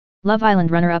Love Island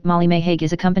runner-up Molly-Mae Hague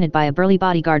is accompanied by a burly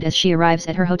bodyguard as she arrives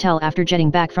at her hotel after jetting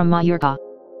back from Mallorca.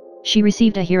 She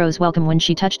received a hero's welcome when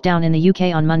she touched down in the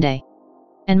UK on Monday.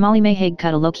 And Molly-Mae Hague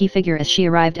cut a low-key figure as she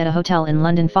arrived at a hotel in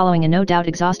London following a no-doubt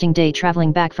exhausting day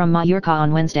traveling back from Mallorca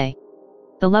on Wednesday.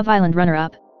 The Love Island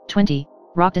runner-up, 20,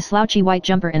 rocked a slouchy white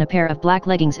jumper and a pair of black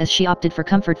leggings as she opted for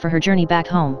comfort for her journey back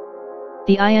home.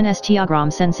 The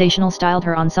Instagram sensational styled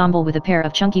her ensemble with a pair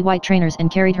of chunky white trainers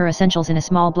and carried her essentials in a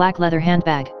small black leather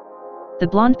handbag. The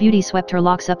blonde beauty swept her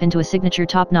locks up into a signature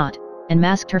top knot, and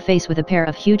masked her face with a pair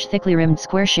of huge thickly rimmed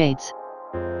square shades.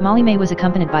 Molly-Mae was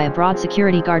accompanied by a broad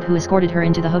security guard who escorted her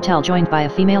into the hotel joined by a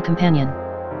female companion.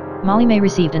 Molly-Mae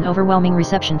received an overwhelming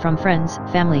reception from friends,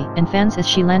 family, and fans as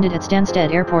she landed at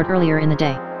Stansted airport earlier in the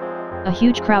day. A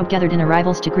huge crowd gathered in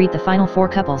arrivals to greet the final four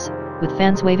couples, with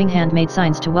fans waving handmade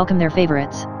signs to welcome their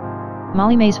favorites.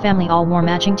 Molly-Mae's family all wore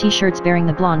matching t-shirts bearing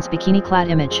the blonde's bikini-clad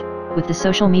image, with the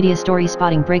social media story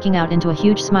spotting breaking out into a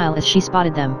huge smile as she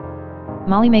spotted them.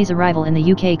 Molly-Mae's arrival in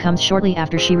the UK comes shortly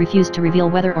after she refused to reveal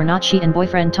whether or not she and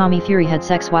boyfriend Tommy Fury had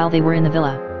sex while they were in the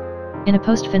villa. In a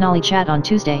post-finale chat on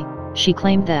Tuesday, she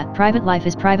claimed that private life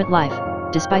is private life,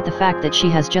 despite the fact that she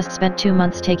has just spent 2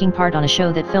 months taking part on a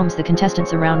show that films the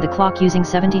contestants around the clock using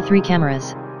 73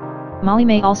 cameras.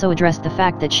 Molly-Mae also addressed the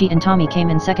fact that she and Tommy came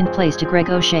in second place to Greg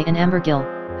O'Shea and Amber Gill,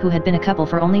 who had been a couple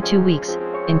for only 2 weeks,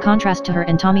 in contrast to her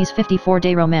and Tommy's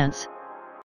 54-day romance.